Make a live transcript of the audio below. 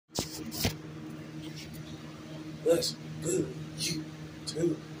What's good,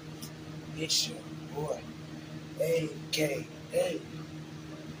 YouTube? It's your boy, AKA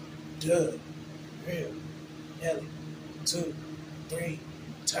Doug Real Nelly 2, 3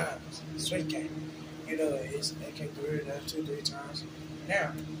 times. Sweet game. You know it's AKA Real Nelly 2, 3 times.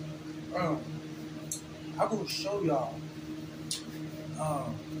 Now, I will show y'all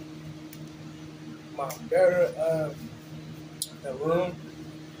my better the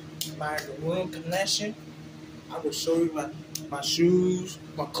room connection. I will show you my shoes,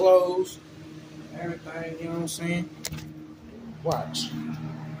 my clothes, everything, you know what I'm saying? Watch.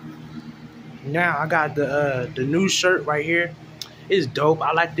 Now I got the new shirt right here. It's dope.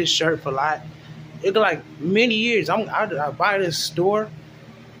 I like this shirt for a lot. It's like many years. I buy this store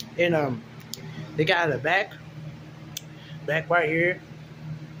and they got the back right here.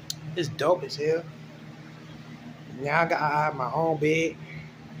 It's dope as hell. Now I have my own bed.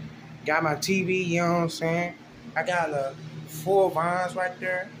 Got my TV, you know what I'm saying? I got 4 vines right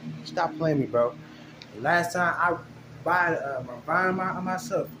there. Stop playing me, bro. Last time I buy my vine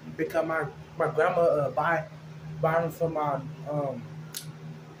myself because my grandma buy them for my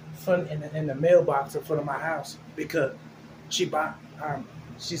in the mailbox in front of my house because she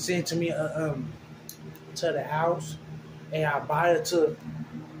sent to me to the house and I buy it to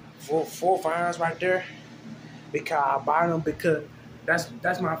 4 vines right there because I buy them because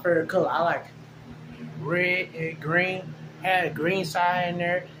that's my favorite color. I like red and green. Had a green side in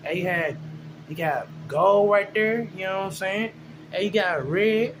there, and you got gold right there. You know what I'm saying? And you got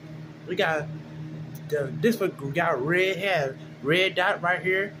red. We got we got red. Had red dot right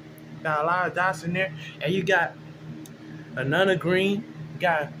here. Got a lot of dots in there, and you got another green. You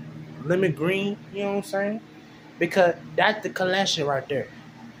got lemon green. You know what I'm saying? Because that's the collection right there.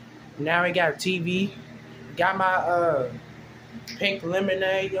 Now we got a TV. Got my pink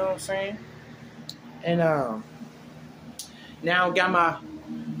lemonade. You know what I'm saying? And now I got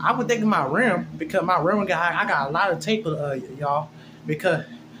I was thinking my rim because my rim I got a lot of tape, y'all, because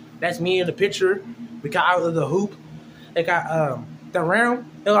that's me in the picture. Because out of the hoop, they got the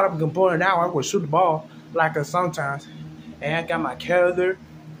rim. They got up and pulling it out. I would shoot the ball like sometimes, and I got my calendar,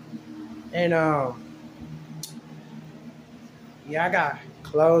 and yeah, I got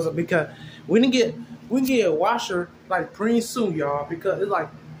clothes because we can get a washer like pretty soon, y'all, because it's like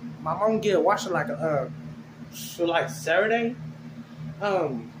my mom get a washer like Saturday.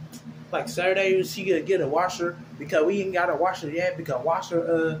 Like Saturday she gonna get a washer because we ain't got a washer yet because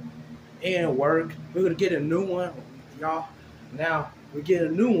washer ain't work. We're gonna get a new one, y'all. Now we get a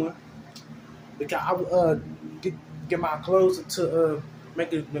new one because I get my clothes to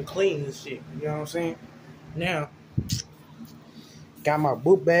make it clean and shit. You know what I'm saying? Now got my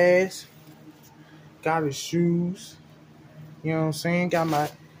book bags, got the shoes. You know what I'm saying?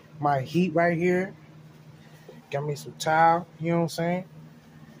 Got my heat right here. Got me some towel. You know what I'm saying?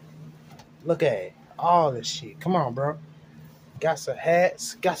 Look at it. All this shit. Come on, bro. Got some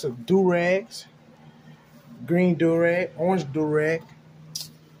hats. Got some do-rags. Green do-rag. Orange do-rag.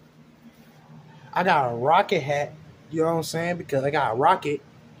 I got a rocket hat. You know what I'm saying? Because I got a rocket.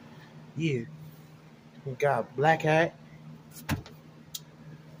 Yeah. We got a black hat.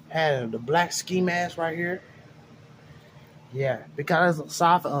 Had the black ski mask right here. Yeah. Because it's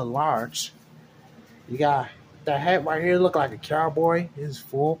soft and large. You got that hat right here look like a cowboy. It's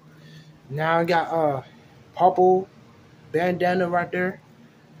full. Now I got purple bandana right there.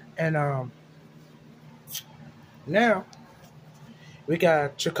 And now we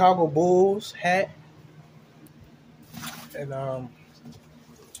got Chicago Bulls hat. And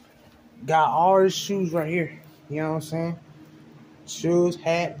got all the shoes right here. You know what I'm saying? Shoes,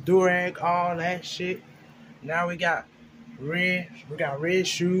 hat, durag, all that shit. Now we got red. We got red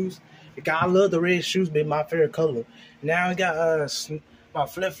shoes. I love the red shoes, be my favorite color. Now we got my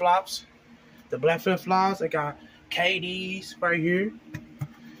flip flops, the black flip flops. I got KDs right here.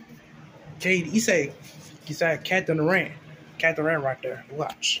 KD, you say Captain Durant right there.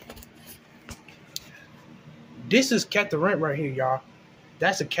 Watch. This is Captain Durant right here, y'all.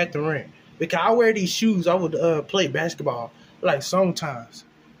 That's a Captain Durant because I wear these shoes. I would play basketball like sometimes.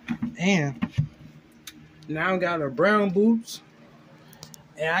 And now I got the brown boots.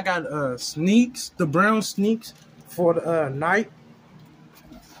 And I got sneaks, the brown sneaks for the night.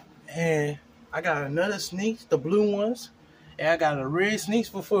 And I got another sneaks, the blue ones. And I got a red sneaks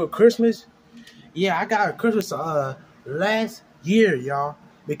for Christmas. Yeah, I got a Christmas last year, y'all.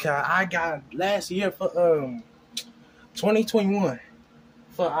 Because I got last year for 2021.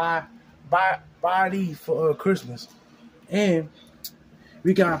 For I buy these for Christmas. And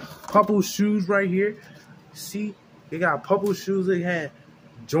we got purple shoes right here. See, we got purple shoes. They had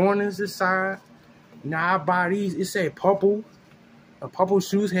Jordans this side, Now I buy these. It say purple. A purple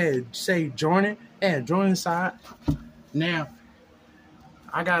shoes had say Jordan and Jordan side. Now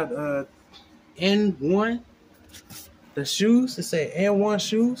I got N1. The shoes. It say N1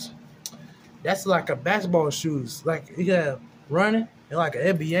 shoes. That's like a basketball shoes. Like you got running and like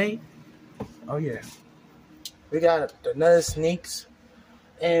an NBA. Oh yeah. We got the Nut sneaks,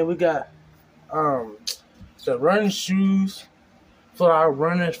 and we got the running shoes for our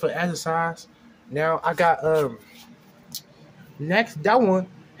runners for exercise. Now I got next that one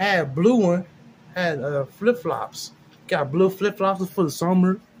had blue one had flip flops. Got blue flip flops for the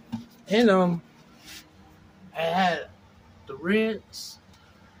summer, and I had the reds.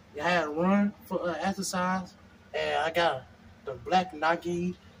 I had run for exercise, and I got the black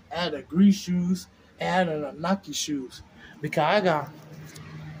Nike. I had the green shoes. I had the Nike shoes because I got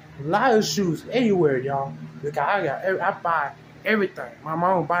a lot of shoes anywhere, y'all. Because I buy everything. My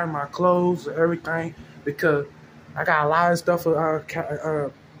mom buy my clothes and everything because I got a lot of stuff for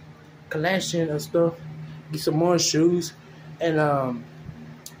collection of stuff. Get some more shoes, and y'all,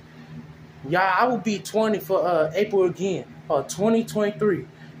 I will be 20 for April again, 2023,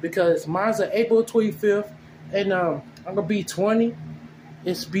 because mine's April 25th, and I'm gonna be 20.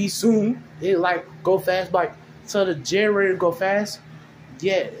 It's be soon. It like go fast, like so the January go fast.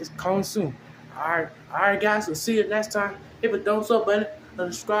 Yeah, it's coming soon. All right, guys. We'll see you next time. Hit the thumbs up button,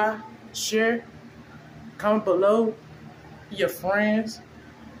 subscribe, share, comment below. Your friends,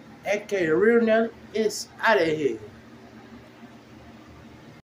 aka the real Nelly, it's out of here.